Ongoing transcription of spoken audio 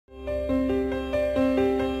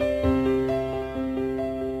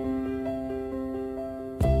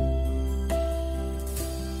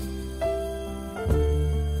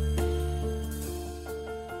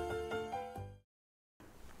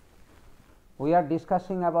we are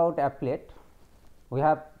discussing about applet. We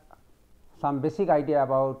have some basic idea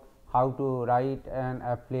about how to write an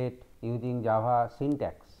applet using Java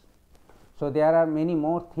syntax. So, there are many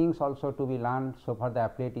more things also to be learned so far the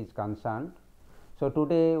applet is concerned. So,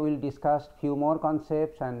 today we will discuss few more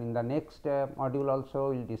concepts, and in the next module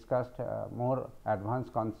also we will discuss more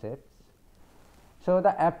advanced concepts. So,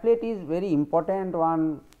 the applet is very important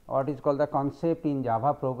one, what is called the concept in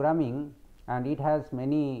Java programming, and it has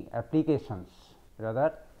many applications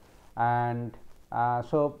rather, and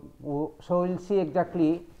so we will see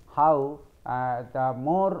exactly how the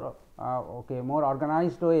more more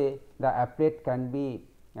organized way the applet can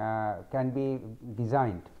be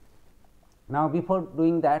designed. Now, before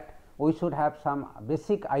doing that, we should have some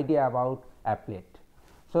basic idea about applet.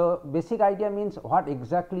 So, basic idea means what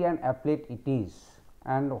exactly an applet it is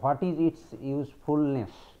and what is its usefulness.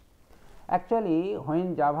 Actually,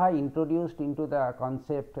 when Java introduced into the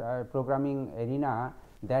concept programming arena,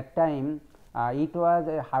 that time it was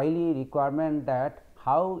a highly requirement that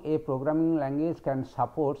how a programming language can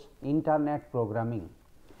support internet programming.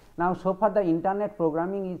 Now, so far the internet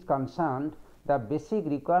programming is concerned, the basic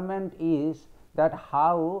requirement is that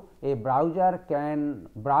how a browser can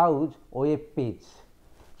browse web page.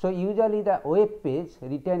 So, usually the web page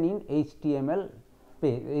written in HTML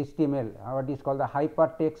page, what is called the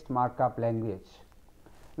hypertext markup language.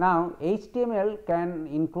 Now, HTML can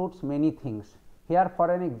includes many things. Here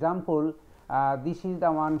for an example, this is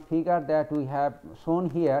the one figure that we have shown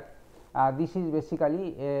here. This is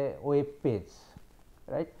basically a web page,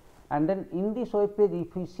 right? And then in this web page,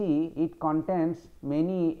 if you see, it contains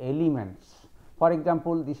many elements. For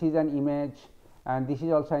example, this is an image and this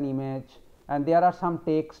is also an image, and there are some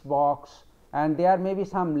text box, and there may be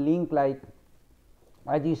some link like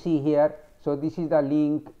as you see here. So, this is the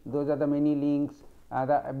link, those are the many links,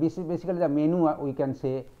 basically the menu we can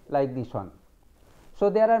say like this one. So,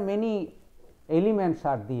 there are many elements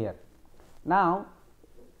are there. Now,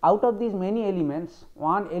 out of these many elements,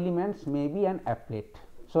 one element may be an applet.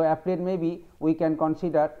 So, applet may be we can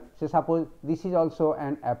consider, say suppose this is also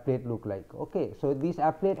an applet look like. Okay. So, this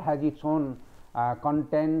applet has its own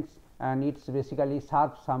contents and it basically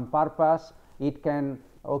serves some purpose. It can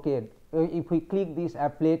if we click this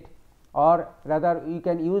applet, or rather we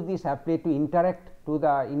can use this applet to interact to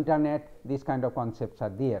the internet, these kind of concepts are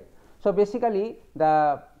there. So, basically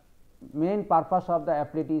the main purpose of the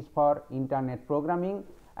applet is for internet programming,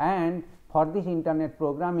 and for this internet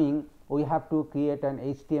programming we have to create an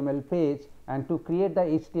HTML page, and to create the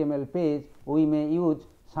HTML page we may use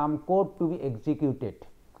some code to be executed,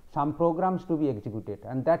 some programs to be executed,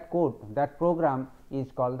 and that code, that program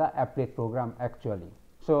is called the applet program actually.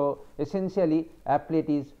 So, essentially applet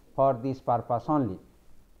is for this purpose only.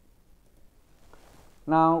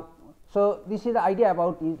 Now, so this is the idea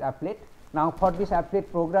about is applet. Now, for this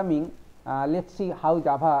applet programming, let us see how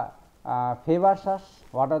Java favors us,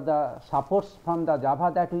 what are the supports from the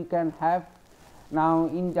Java that we can have. Now,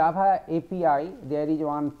 in Java API there is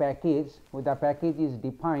one package, with the package is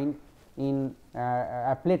defined in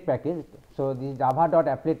applet package. So, this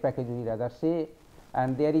java.applet package we rather say,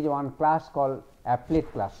 and there is one class called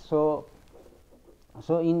applet class. So,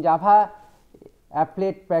 in Java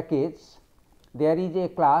applet package there is a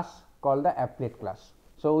class called the applet class.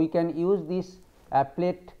 So, we can use this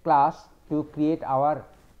applet class to create our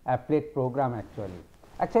applet program actually.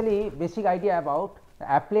 Actually, basic idea about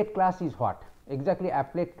applet class is what? Exactly,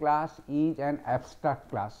 applet class is an abstract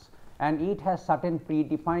class, and it has certain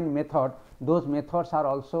predefined method. Those methods are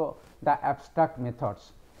also the abstract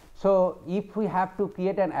methods. So, if we have to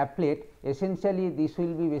create an applet, essentially this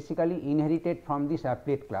will be basically inherited from this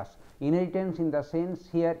applet class. Inheritance in the sense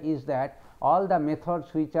here is that all the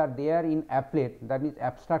methods which are there in applet, that is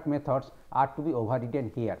abstract methods, are to be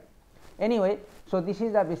overridden here. Anyway, so this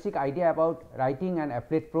is the basic idea about writing an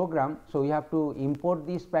applet program. So, we have to import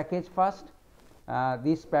this package first.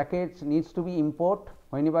 This package needs to be import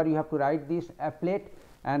whenever you have to write this applet,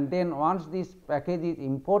 and then once this package is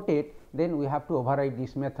imported, then we have to override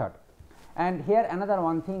this method. And here another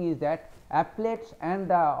one thing is that applets and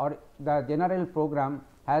the general program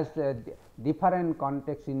has different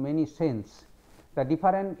context in many sense. The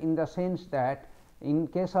different in the sense that in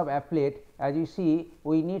case of applet, as you see,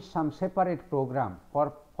 we need some separate program.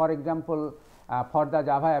 For example, for the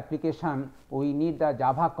Java application we need the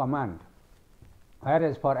Java command,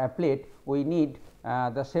 whereas for applet we need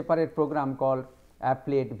the separate program called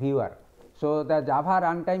applet viewer. So, the Java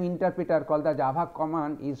runtime interpreter called the Java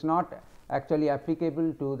command is not actually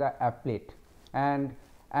applicable to the applet. And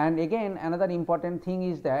again another important thing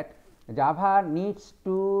is that Java needs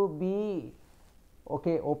to be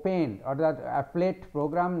opened, or the applet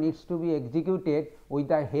program needs to be executed with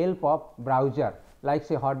the help of browser like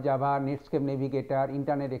say Hot Java, Netscape Navigator,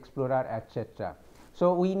 Internet Explorer, etc.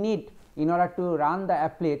 So, we need, in order to run the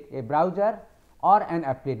applet, a browser or an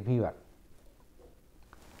applet viewer.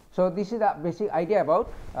 So, this is the basic idea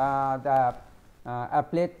about the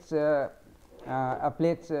applets,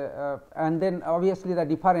 and then obviously the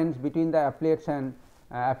difference between the applets and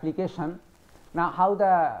application. Now, how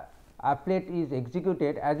the applet is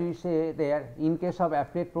executed, as we say there, in case of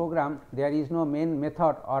applet program there is no main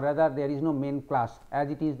method, or rather there is no main class as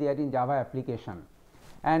it is there in Java application.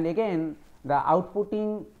 And again the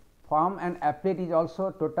outputting from an applet is also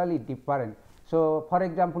totally different. So, for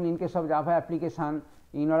example, in case of Java application,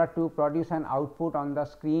 in order to produce an output on the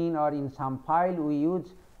screen or in some file, we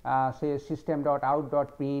use say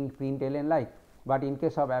system.out.print, println like, but in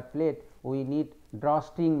case of applet we need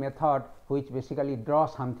drawString method which basically draw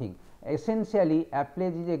something. Essentially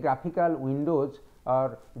applet is a graphical windows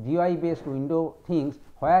or GUI based window things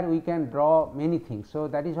where we can draw many things. So,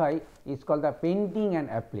 that is why it is called the painting and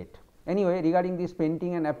applet. Anyway, regarding this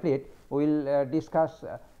painting and applet we will discuss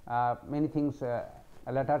many things a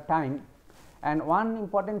later time. And one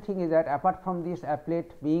important thing is that apart from this applet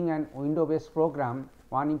being an window based program,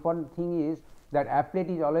 one important thing is that applet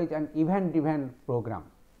is always an event driven program.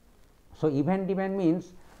 So, event driven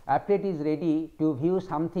means applet is ready to view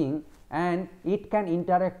something and it can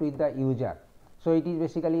interact with the user. So, it is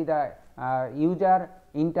basically the user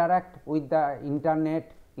interact with the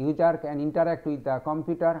internet, user can interact with the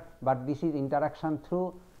computer, but this is interaction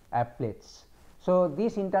through applets. So,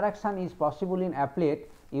 this interaction is possible in applet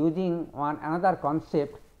using another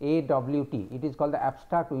concept AWT, it is called the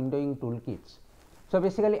abstract windowing toolkits. So,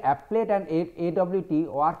 basically applet and AWT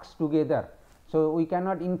works together. So, we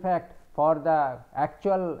cannot in fact for the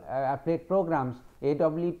actual applet programs,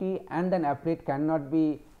 AWT and then applet cannot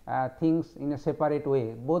be things in a separate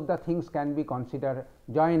way, both the things can be considered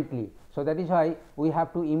jointly. So, that is why we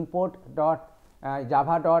have to import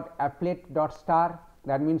java.applet.star,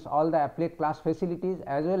 that means all the applet class facilities,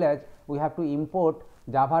 as well as we have to import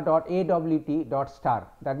java.awt.star,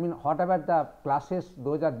 that means whatever the classes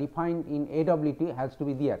those are defined in AWT has to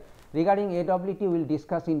be there. Regarding AWT we will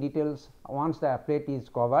discuss in details once the applet is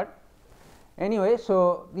covered. Anyway,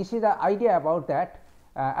 so this is the idea about that.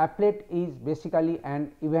 Applet is basically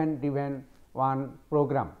an event driven one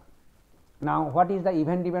program. Now, what is the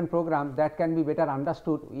event driven program, that can be better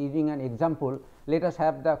understood using an example. Let us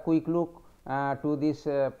have the quick look to this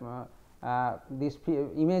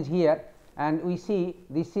image here, and we see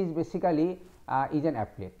this is basically is an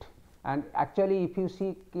applet. And actually if you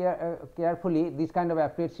see carefully, this kind of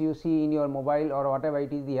applets you see in your mobile or whatever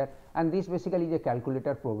it is there, and this basically is a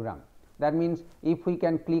calculator program. That means if we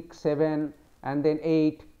can click 7 and then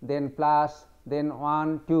 8, then plus, then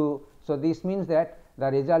 1, 2. So, this means that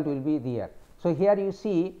the result will be there. So, here you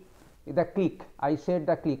see the click, I said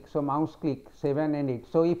the click. So, mouse click 7 and 8.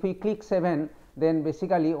 So, if we click 7, then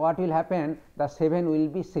basically what will happen, the 7 will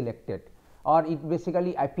be selected, or it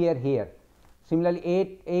basically appear here.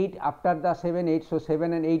 Similarly, 8 after the 7 8. So,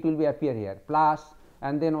 7 and 8 will be appear here, plus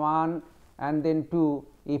and then 1 and then 2,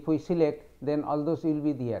 if we select, then all those will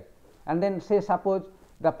be there. And then say suppose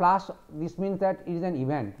the plus, this means that it is an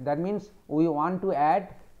event, that means we want to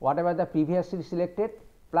add whatever the previously selected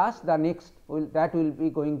plus the next that will be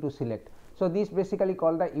going to select. So, this basically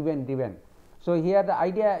called the event driven. So, here the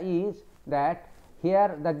idea is that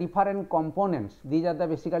here the different components, these are the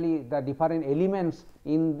basically the different elements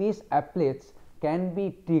in these applets can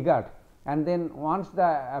be triggered, and then once the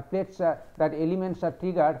applets that elements are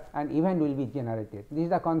triggered, an event will be generated. This is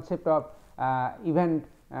the concept of event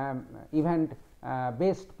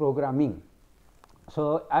based programming.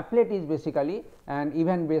 So, applet is basically an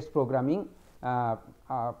event based programming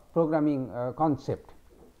concept.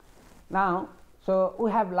 Now, so we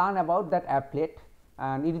have learned about that applet,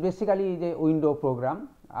 and it basically is a window program,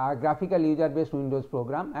 graphical user based Windows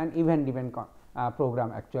program and event driven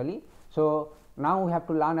program actually. So, now we have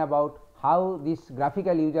to learn about how this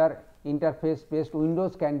graphical user interface based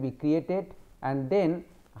Windows can be created, and then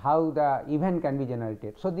how the event can be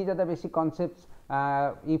generated. So, these are the basic concepts.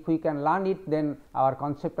 If we can learn it, then our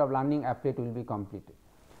concept of learning applet will be completed.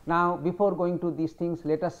 Now, before going to these things,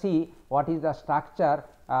 let us see what is the structure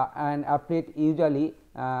and applet usually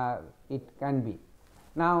it can be.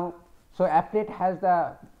 Now, so applet has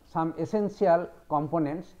the some essential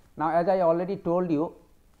components. Now, as I already told you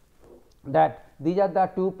that these are the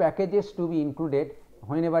two packages to be included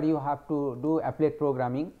whenever you have to do applet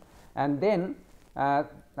programming, and then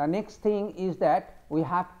the next thing is that we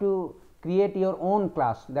have to create your own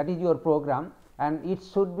class, that is your program, and it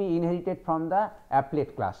should be inherited from the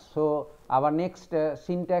applet class. So, our next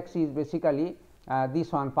syntax is basically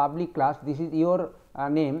this one, public class, this is your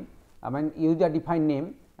name, I mean user defined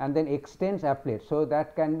name, and then extends applet. So,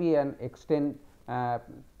 that can be an extend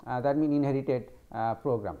that means inherited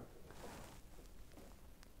program.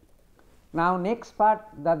 Now, next part,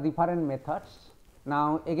 the different methods.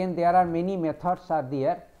 Now, again there are many methods are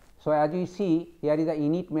there. So, as you see here is the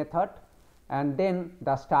init method, and then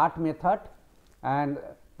the start method, and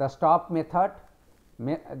the stop method,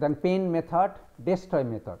 then paint method, destroy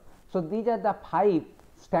method. So, these are the 5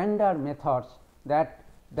 standard methods that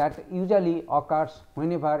usually occurs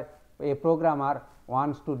whenever a programmer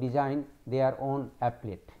wants to design their own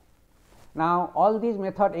applet. Now, all these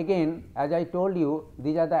methods, again as I told you,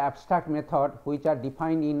 these are the abstract method which are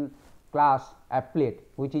defined in class applet,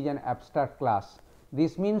 which is an abstract class.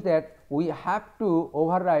 This means that we have to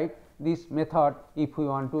override this method if we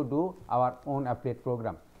want to do our own applet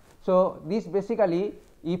program. So, this basically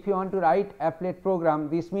if you want to write applet program,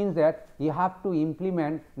 this means that you have to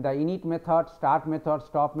implement the init method, start method,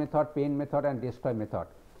 stop method, paint method and destroy method.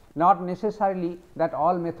 Not necessarily that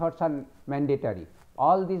all methods are mandatory.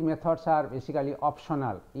 All these methods are basically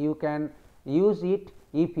optional. You can use it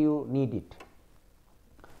if you need it.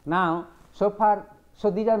 Now, so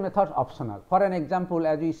these are methods optional. For an example,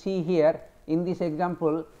 as we see here in this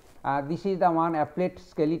example, this is the one applet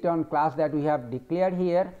skeleton class that we have declared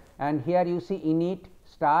here, and here you see init,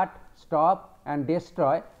 start, stop and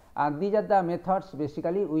destroy. These are the methods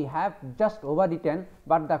basically we have just overwritten,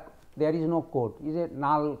 but there is no code, is a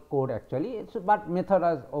null code actually, but method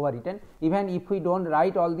is overwritten. Even if we do not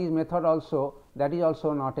write all these methods also, that is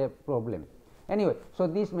also not a problem. Anyway, so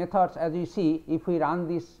these methods, as you see, if we run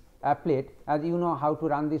this applet, as you know how to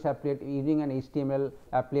run this applet using an HTML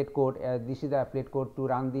applet code, this is the applet code to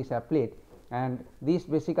run this applet, and this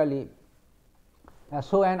basically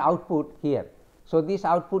show an output here. So, this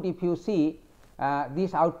output if you see,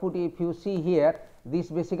 here, this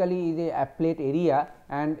basically is a applet area,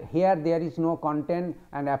 and here there is no content,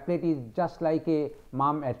 and applet is just like a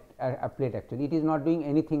mom applet actually. It is not doing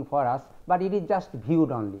anything for us, but it is just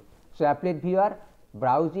viewed only. So, applet viewer,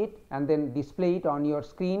 browse it and then display it on your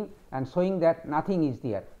screen and showing that nothing is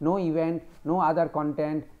there, no event, no other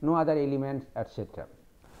content, no other elements, etc.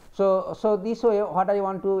 So, this way what I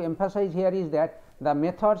want to emphasize here is that the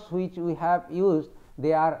methods which we have used,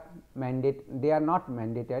 they are not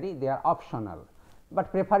mandatory, they are optional,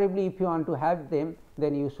 but preferably if you want to have them,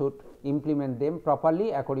 then you should implement them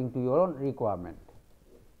properly according to your own requirement.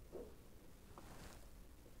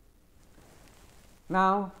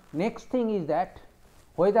 Now, next thing is that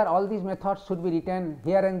whether all these methods should be written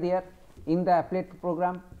here and there in the applet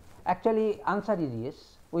program. Actually, answer is yes,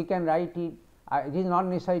 we can write it. It is not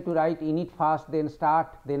necessary to write init first, then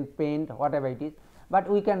start, then paint, whatever it is, but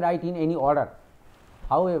we can write in any order.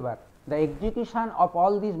 However, the execution of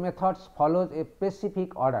all these methods follows a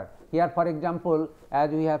specific order. Here, for example,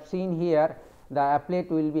 as we have seen here, the applet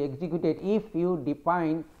will be executed if you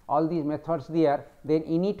define all these methods there, then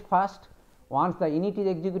init first. Once the init is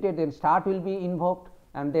executed, then start will be invoked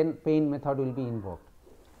and then paint method will be invoked.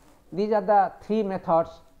 These are the 3 methods.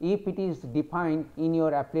 If it is defined in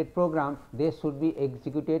your applet program, they should be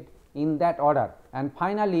executed in that order, and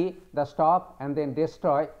finally the stop and then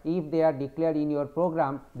destroy, if they are declared in your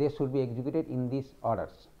program, they should be executed in these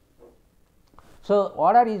orders. So,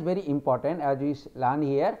 order is very important as we learn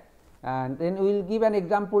here, and then we will give an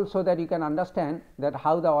example so that you can understand that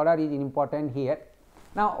how the order is important here.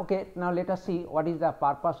 Now, okay, now let us see what is the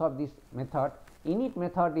purpose of this method. Init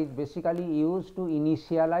method is basically used to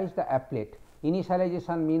initialize the applet.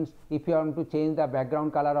 Initialization means if you want to change the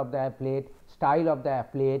background color of the applet, style of the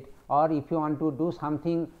applet, or if you want to do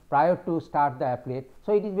something prior to start the applet.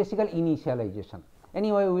 So, it is basically initialization.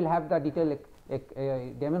 Anyway, we will have the detailed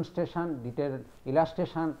demonstration, detailed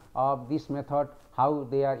illustration of this method, how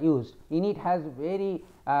they are used. Init has very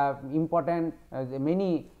important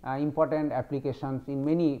many important applications in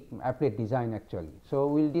many applet design actually. So,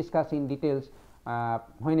 we will discuss in details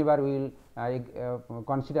whenever we will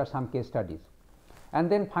consider some case studies. And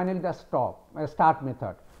then finally, the start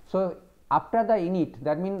method. So, after the init,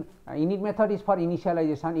 that means init method is for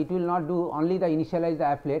initialization, it will not do only the initialize the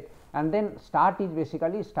applet, and then start is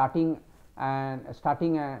basically starting an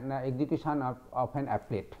execution of an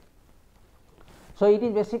applet. So, it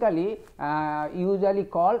is basically usually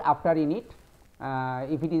called after init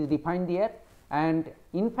if it is defined there, and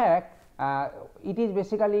in fact it is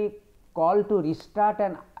basically called to restart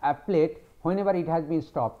an applet whenever it has been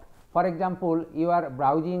stopped. For example, you are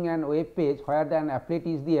browsing an web page where an applet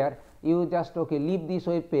is there, you just leave this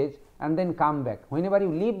web page and then come back. Whenever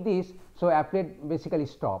you leave this, so applet basically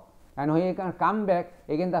stop, and when you can come back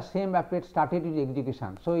again the same applet started its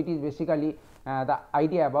execution. So, it is basically the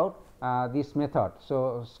idea about this method.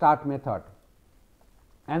 So, start method,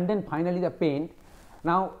 and then finally the paint.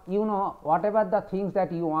 Now, you know whatever the things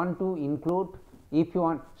that you want to include, if you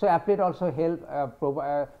want. So, applet also help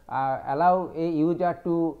allow a user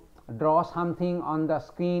to draw something on the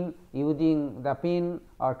screen using the pen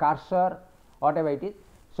or cursor, whatever it is.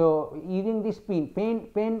 So, using this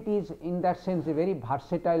paint is in that sense a very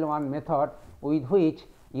versatile one method with which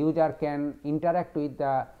user can interact with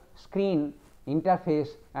the screen interface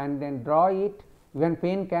and then draw it. Even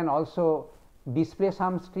pen can also display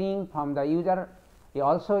some string from the user.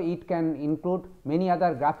 Also it can include many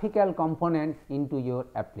other graphical component into your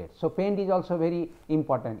applet. So, paint is also very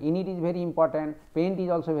important, init is very important, paint is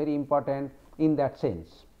also very important in that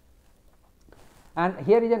sense. And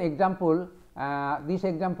here is an example. This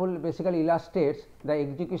example basically illustrates the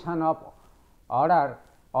execution of order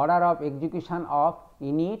of execution of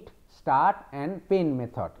init, start and paint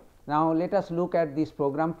method. Now, let us look at this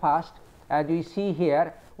program first. As we see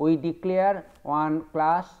here, we declare one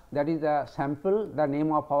class, that is the sample, the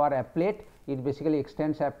name of our applet, it basically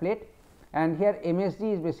extends applet, and here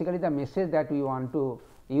MSG is basically the message that we want to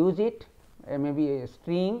use it, maybe a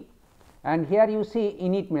string. And here you see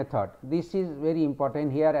init method, this is very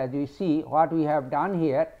important. Here as you see what we have done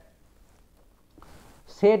here,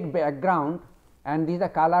 set background, and this is the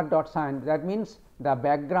color dot sign, that means the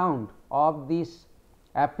background of this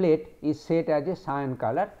applet is set as a cyan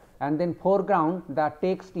color, and then foreground, the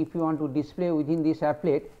text if you want to display within this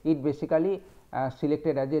applet, it basically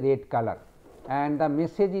selected as a red color, and the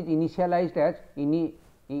message is initialized as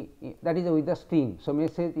that is with the string. So,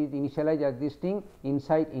 message is initialized as this string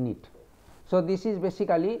inside init. So, this is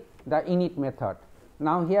basically the init method.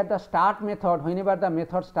 Now, here the start method, whenever the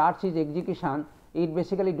method starts its execution, it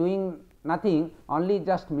basically doing nothing, only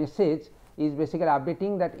just message is basically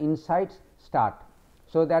updating that inside start.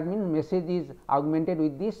 So, that means message is augmented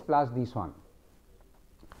with this plus this one.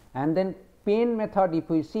 And then paint method, if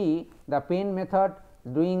we see the paint method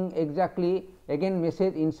doing exactly again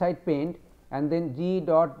message inside paint, and then g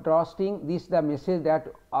dot drawstring, this the message that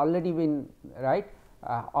already been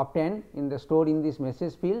obtained in the stored in this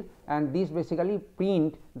message field, and this basically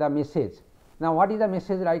print the message. Now, what is the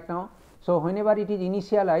message right now? So, whenever it is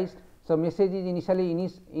initialized, so message is initially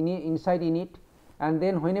inside init, and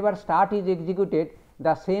then whenever start is executed,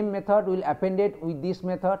 the same method will append it with this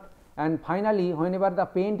method, and finally, whenever the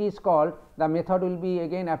paint is called, the method will be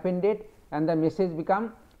again appended and the message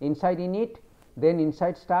become inside init, then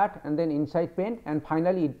inside start and then inside paint, and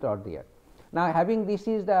finally it dot there. Now, having this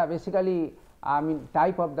is the basically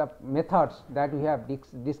type of the methods that we have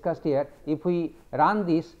discussed here. If we run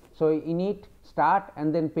this, so init, start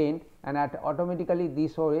and then paint, and automatically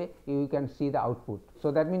this way you can see the output.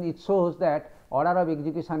 So, that means it shows that order of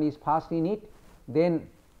execution is first init, then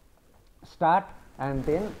start and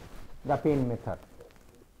then the paint method.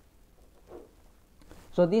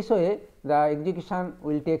 So, this way the execution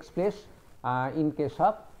will take place in case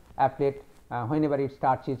of applet whenever it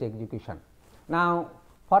starts its execution. Now,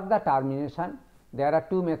 for the termination, there are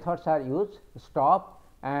two methods are used, stop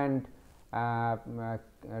and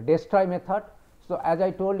destroy method. So, as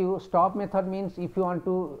I told you, stop method means if you want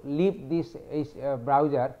to leave this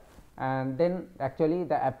browser, and then actually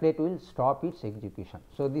the applet will stop its execution.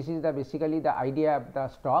 So, this is the basically the idea of the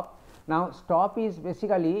stop. Now, stop is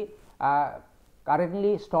basically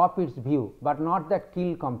currently stop its view, but not that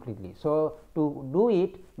kill completely. So, to do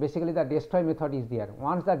it, basically the destroy method is there.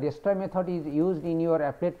 Once the destroy method is used in your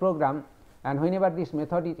applet program, and whenever this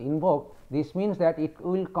method is invoked, this means that it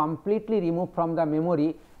will completely remove from the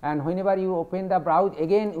memory, and whenever you open the browse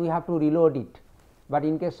again we have to reload it. But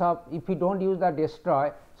in case of if you do not use the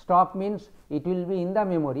destroy, stop means it will be in the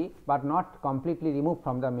memory, but not completely removed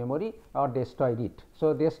from the memory or destroyed it.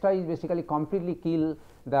 So, destroy is basically completely kill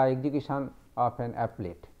the execution of an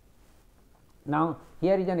applet. Now,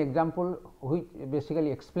 here is an example which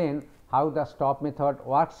basically explain how the stop method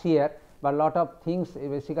works here, but lot of things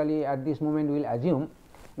basically at this moment we will assume.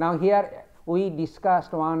 Now, here we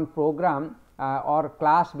discussed one program or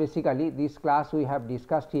class, basically this class we have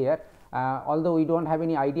discussed here, although we do not have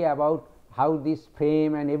any idea about how this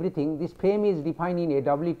frame and everything. This frame is defined in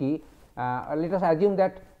AWT. Let us assume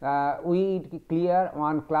that we clear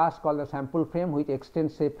one class called the sample frame which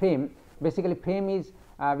extends a frame. Basically, frame is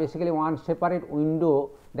basically one separate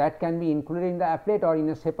window that can be included in the applet, or in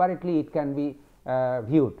a separately it can be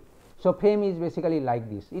viewed. So, frame is basically like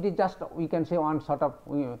this. It is just we can say one sort of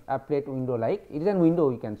applet window, like it is a window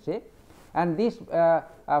we can say. and this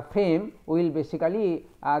frame will basically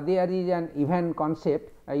there is an event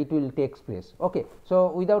concept, it will takes place. Okay.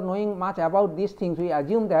 So, without knowing much about these things, we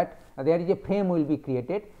assume that there is a frame will be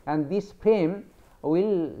created, and this frame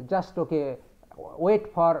will just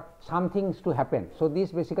wait for some things to happen. So,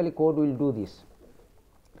 this basically code will do this,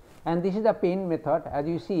 and this is the paint method. As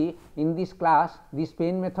you see in this class, this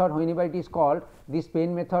paint method, whenever it is called, this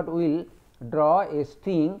paint method will draw a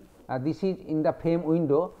string. This is in the frame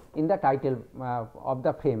window in the title of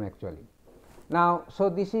the frame actually. Now, so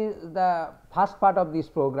this is the first part of this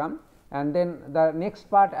program, and then the next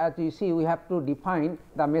part, as you see, we have to define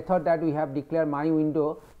the method that we have declared my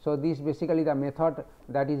window. So, this basically the method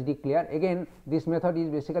that is declared. Again, this method is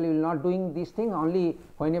basically will not doing this thing, only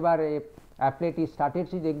whenever a applet is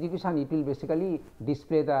started its execution, it will basically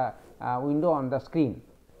display the window on the screen.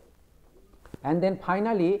 And then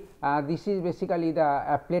finally, this is basically the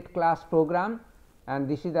applet class program, and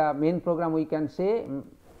this is the main program, we can say.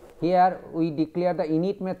 Here we declare the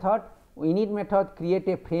init method. Init method create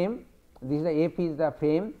a frame. This is the f is the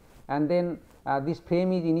frame, and then this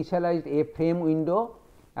frame is initialized a frame window,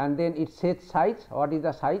 and then it sets size. What is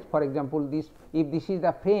the size? For example, this, if this is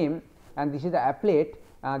the frame and this is the applet,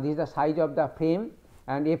 this is the size of the frame,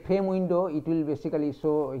 and a frame window it will basically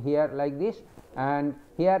show here like this, and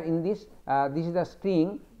here in this this is the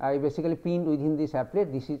string basically pinned within this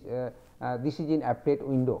applet. This is in applet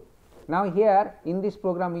window. Now, here in this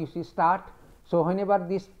program you see start. So, whenever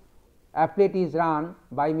this applet is run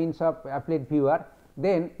by means of applet viewer,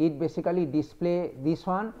 then it basically display this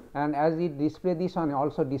one, and as it display this one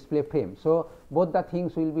also display frame. So, both the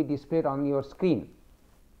things will be displayed on your screen,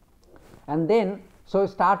 and then so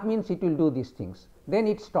start means it will do these things, then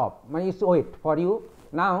it stop, it wait for you.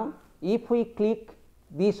 Now, if we click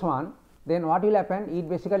this one, then what will happen? It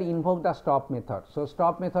basically invoke the stop method. So,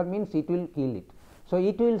 stop method means it will kill it. So,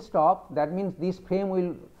 it will stop, that means this frame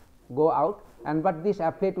will go out, and but this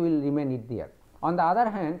applet will remain it there. On the other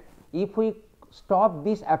hand, if we stop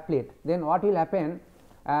this applet, then what will happen?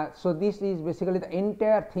 So, this is basically the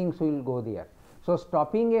entire things will go there. So,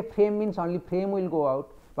 stopping a frame means only frame will go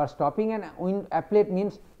out, but stopping an applet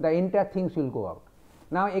means the entire things will go out.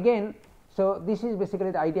 Now, again, so this is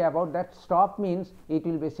basically the idea about that. Stop means it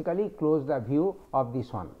will basically close the view of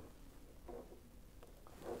this one.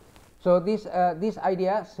 So, this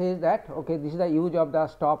idea says that this is the use of the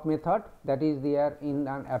stop method that is there in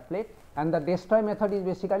an applet, and the destroy method is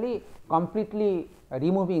basically completely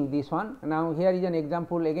removing this one. Now, here is an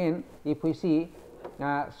example again, if we see.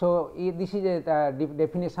 So, this is a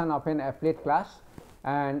definition of an applet class,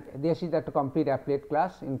 and this is the complete applet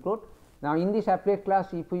class include. Now, in this applet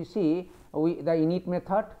class, if we see the init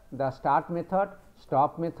method, the start method,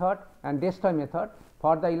 stop method, and destroy method.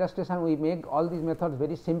 For the illustration, we make all these methods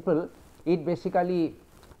very simple. It basically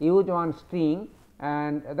use one string,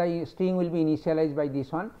 and the string will be initialized by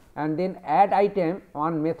this one, and then add item,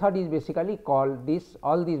 one method is basically called this,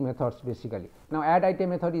 all these methods basically. Now, add item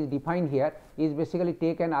method is defined here, is basically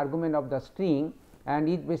take an argument of the string, and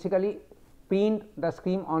it basically print the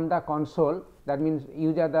string on the console, that means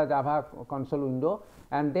user the Java console window,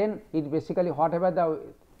 and then it basically whatever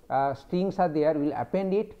the strings are there will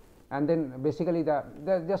append it, and then basically the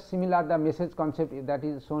just similar the message concept that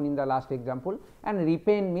is shown in the last example, and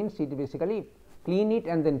repaint means it basically clean it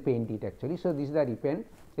and then paint it actually. So, this is the repaint.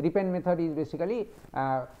 Repaint method is basically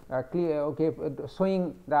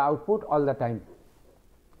showing the output all the time.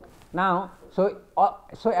 Now, so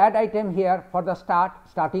add item here for the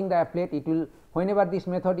starting the applet, it will whenever this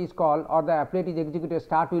method is called or the applet is executed,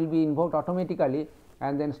 start will be invoked automatically,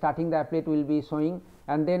 and then starting the applet will be showing,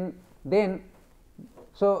 and then then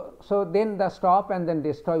the stop and then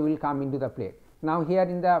destroy will come into the play. Now, here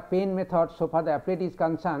in the paint method, so far the applet is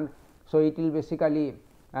concerned, so it will basically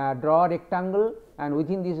draw a rectangle, and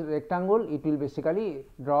within this rectangle it will basically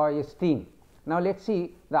draw a string. Now, let us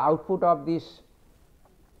see the output of this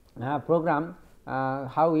program,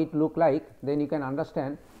 how it look like, then you can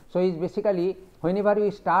understand. So, it is basically whenever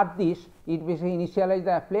we start this, it basically initialize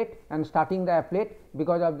the applet, and starting the applet,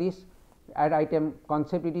 because of this add item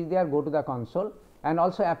concept it is there, go to the console, and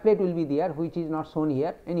also applet will be there, which is not shown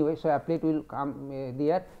here anyway. So, applet will come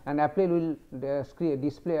there, and applet will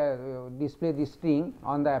display this string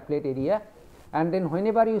on the applet area, and then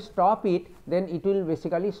whenever you stop it, then it will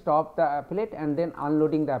basically stop the applet and then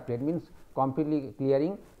unloading the applet, means completely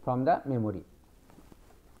clearing from the memory.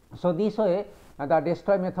 So, this way the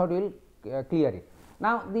destroy method will clear it.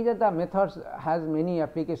 Now, these are the methods has many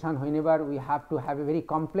application whenever we have to have a very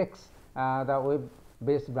complex the web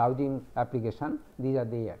based browsing application, these are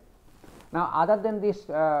there. Now, other than this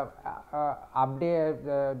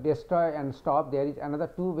update, destroy and stop, there is another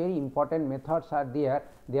two very important methods are there.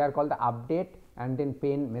 They are called the update and then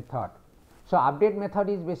pain method. So, update method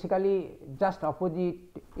is basically just opposite,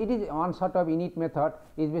 it is one sort of init method,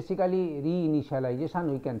 is basically reinitialization,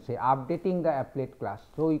 we can say updating the applet class.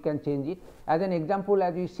 So, you can change it. As an example,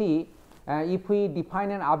 as you see, if we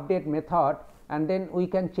define an update method and then we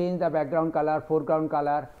can change the background color, foreground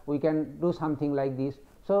color, we can do something like this.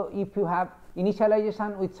 So, if you have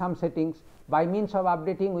initialization with some settings, by means of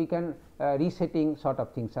updating we can resetting sort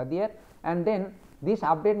of things are there, and then this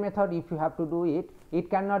update method, if you have to do it, it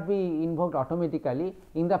cannot be invoked automatically.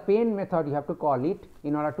 In the pain method you have to call it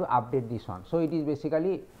in order to update this one. So, it is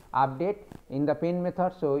basically update in the pain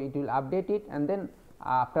method. So, it will update it, and then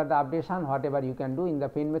after the updation whatever you can do in the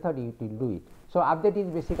pain method it will do it. So, update is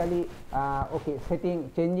basically okay,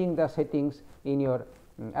 changing the settings in your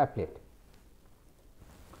applet.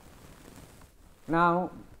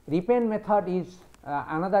 Now, repaint method is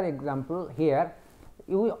another example here.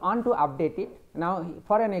 You want to update it. Now,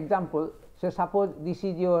 for an example, so suppose this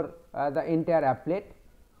is your the entire applet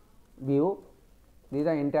view, this is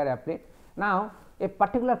the entire applet. Now, a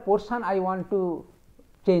particular portion I want to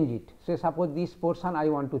change it. So, suppose this portion I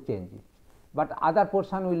want to change it, but other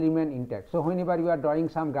portion will remain intact. So, whenever you are drawing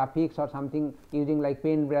some graphics or something using like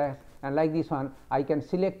paintbrush and like this one, I can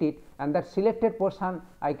select it, and that selected portion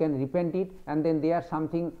I can repaint it, and then there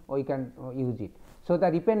something we can use it. So,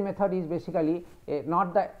 the repaint method is basically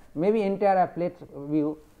not the maybe entire applet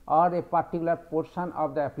view or a particular portion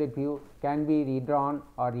of the applet view can be redrawn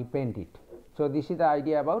or repainted. So, this is the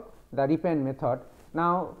idea about the repaint method.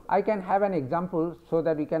 Now, I can have an example so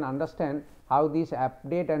that we can understand how this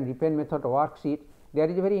update and repaint method works. There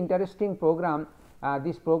is a very interesting program.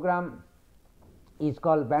 This program is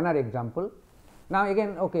called banner example. Now,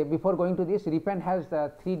 again, okay, before going to this, repaint has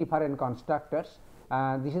three different constructors.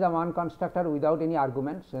 This is the one constructor without any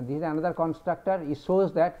arguments, and this is another constructor. It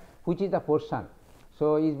shows that which is the portion.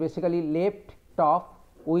 So, is basically left, top,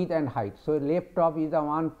 width and height. So, left top is the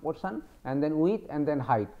one portion, and then width and then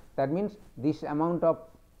height. That means, this amount of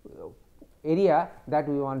area that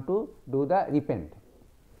we want to do the repaint.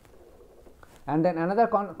 And then another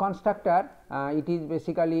constructor, it is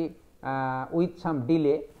basically with some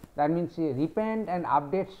delay. That means, repaint and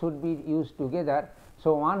update should be used together.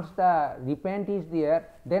 So, once the repaint is there,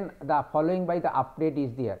 then the following by the update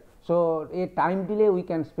is there. So, a time delay we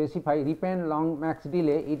can specify repaint long max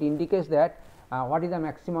delay, it indicates that what is the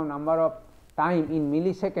maximum number of time in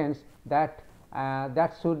milliseconds that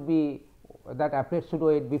that should be that applet should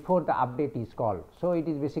wait before the update is called. So, it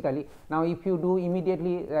is basically, now if you do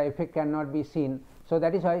immediately the effect cannot be seen. So,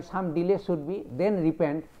 that is why some delay should be then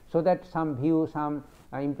repaint, so that some view, some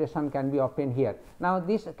impression can be obtained here. Now,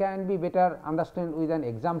 this can be better understood with an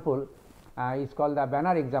example, it is called the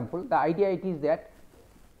banner example. The idea it is that,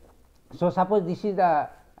 so suppose this is the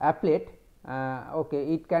applet,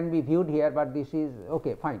 okay, it can be viewed here, but this is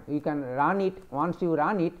okay, fine, you can run it. Once you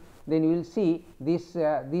run it, then you will see this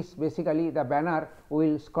this basically the banner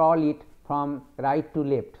will scroll it from right to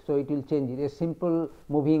left. So, it will change it, a simple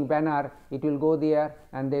moving banner, it will go there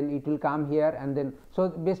and then it will come here, and then so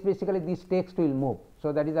basically this text will move.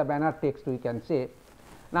 So, that is a banner text we can say.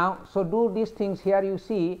 Now, so do these things here, you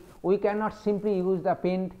see we cannot simply use the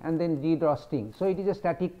paint and then redraw string. So, it is a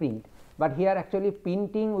static print, but here actually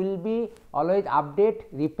printing will be always update,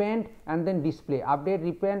 repaint and then display, update,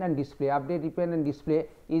 repaint and display, update, repaint and display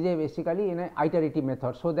is a basically in an iterative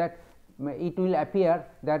method. So, that it will appear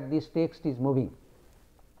that this text is moving.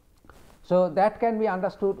 So, that can be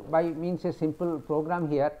understood by means a simple program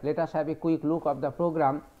here. Let us have a quick look of the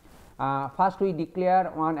program. First we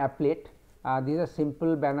declare one applet, this is a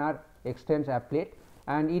simple banner extends applet,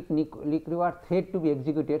 and it requires thread to be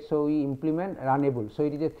executed. So, we implement runnable. So,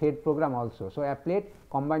 it is a thread program also. So, applet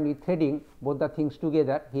combined with threading, both the things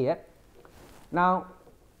together here. Now,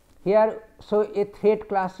 here, so a thread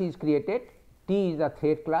class is created, T is the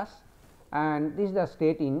thread class and this is the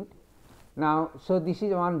state int. Now, so this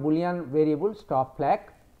is one boolean variable stop flag.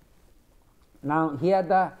 Now, here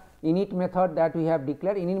the init method that we have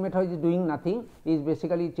declared, init method is doing nothing, is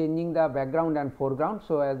basically changing the background and foreground.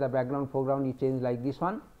 So, as the background foreground is changed like this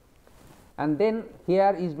one, and then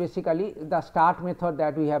here is basically the start method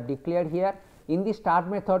that we have declared here. In the start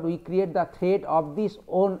method we create the thread of this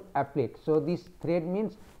own applet. So, this thread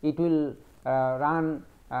means it will run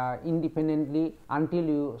independently until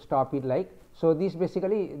you stop it like. So, this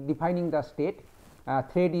basically defining the state,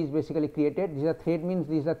 thread is basically created, this is a thread means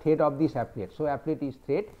this is a thread of this applet. So, applet is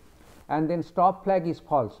thread, and then stop flag is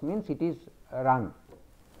false means it is run.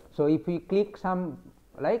 So, if we click some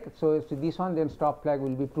like, so this one then stop flag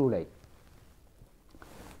will be true like.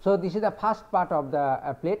 So, this is the first part of the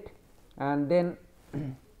applet, and then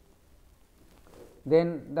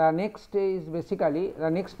the next is basically the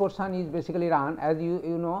next portion is basically run. As you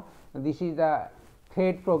know, this is the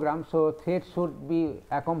thread program. So, thread should be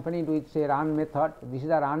accompanied with say run method. This is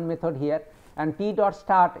the run method here, and t dot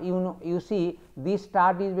start, you see this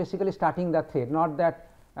start is basically starting the thread, not that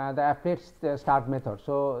the applet start method.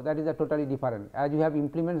 So, that is a totally different. As you have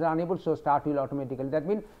implements runnable, so start will automatically, that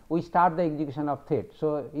means we start the execution of thread.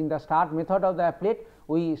 So, in the start method of the applet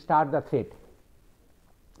we start the thread.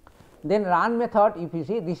 Then run method, if you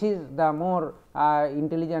see, this is the more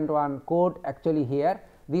intelligent one code actually here.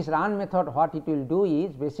 This run method, what it will do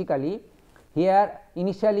is basically here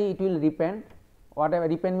initially it will repend, whatever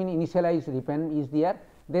repend mean initialize repend is there,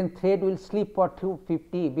 then thread will sleep for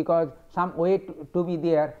 250 because some wait to be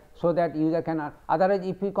there, so that user cannot, otherwise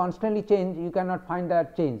if you constantly change you cannot find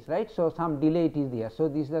that change, right. So, some delay it is there. So,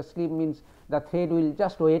 this the sleep means the thread will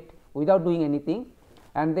just wait without doing anything,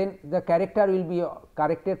 and then the character will be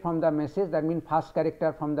corrected from the message, that means first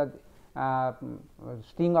character from the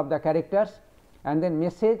string of the characters, and then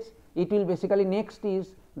message it will basically next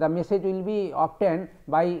is the message will be obtained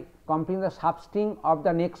by comparing the substring of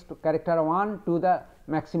the next character 1 to the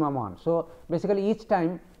maximum 1. So, basically each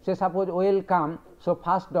time say suppose OL come, so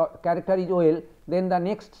first character is OL, then the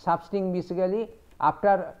next substring basically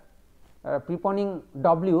after preponing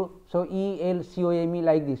W, so ELCOME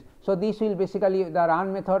like this. So, this will basically the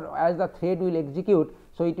run method as the thread will execute.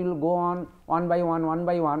 So, it will go on one by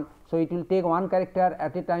one. So, it will take one character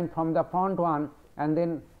at a time from the front one, and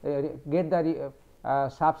then get the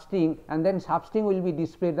substring, and then substring will be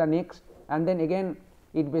displayed the next, and then again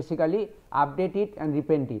it basically update it and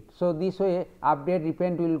repent it. So, this way update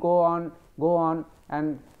repent will go on,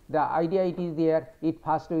 and the idea it is there, it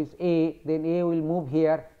first is A, then A will move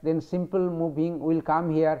here, then simple moving will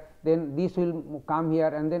come here, then this will come here,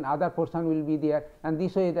 and then other portion will be there, and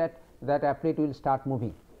this way that applet will start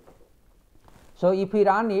moving. So, if we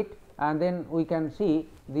run it, and then we can see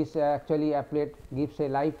this actually applet gives a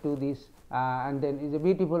life to this, and then is a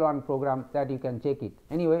beautiful one program that you can check it.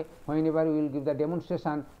 Anyway, whenever we will give the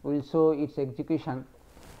demonstration, we will show its execution.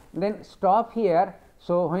 Then stop here.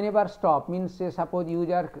 So, whenever stop means say suppose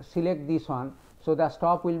user select this one, so the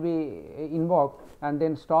stop will be invoked, and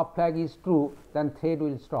then stop flag is true, then thread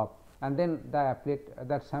will stop, and then the applet,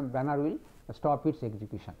 that some banner will stop its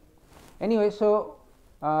execution. Anyway, so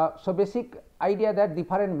basic idea that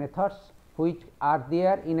different methods which are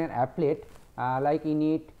there in an applet like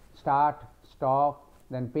init, start, stop,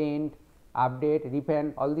 then paint, update,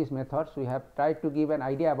 repend, all these methods we have tried to give an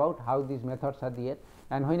idea about how these methods are there.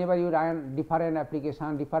 And whenever you run different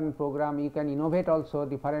application, different program, you can innovate also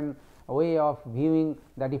different way of viewing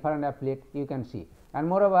the different applet you can see. And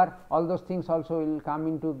moreover, all those things also will come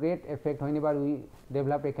into great effect whenever we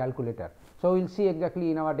develop a calculator. So, we will see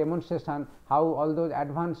exactly in our demonstration how all those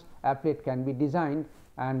advanced applet can be designed,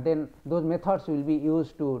 and then those methods will be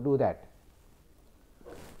used to do that.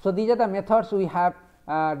 So, these are the methods we have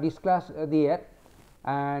discussed there,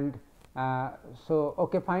 and so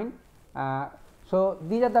okay, fine. So,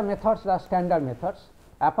 these are the methods, the standard methods.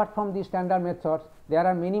 Apart from these standard methods, there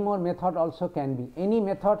are many more methods also can be. Any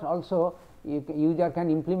methods also user can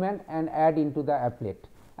implement and add into the applet,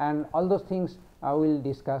 and all those things we will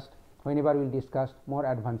discuss whenever we will discuss more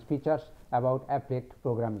advanced features about applet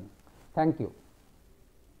programming. Thank you.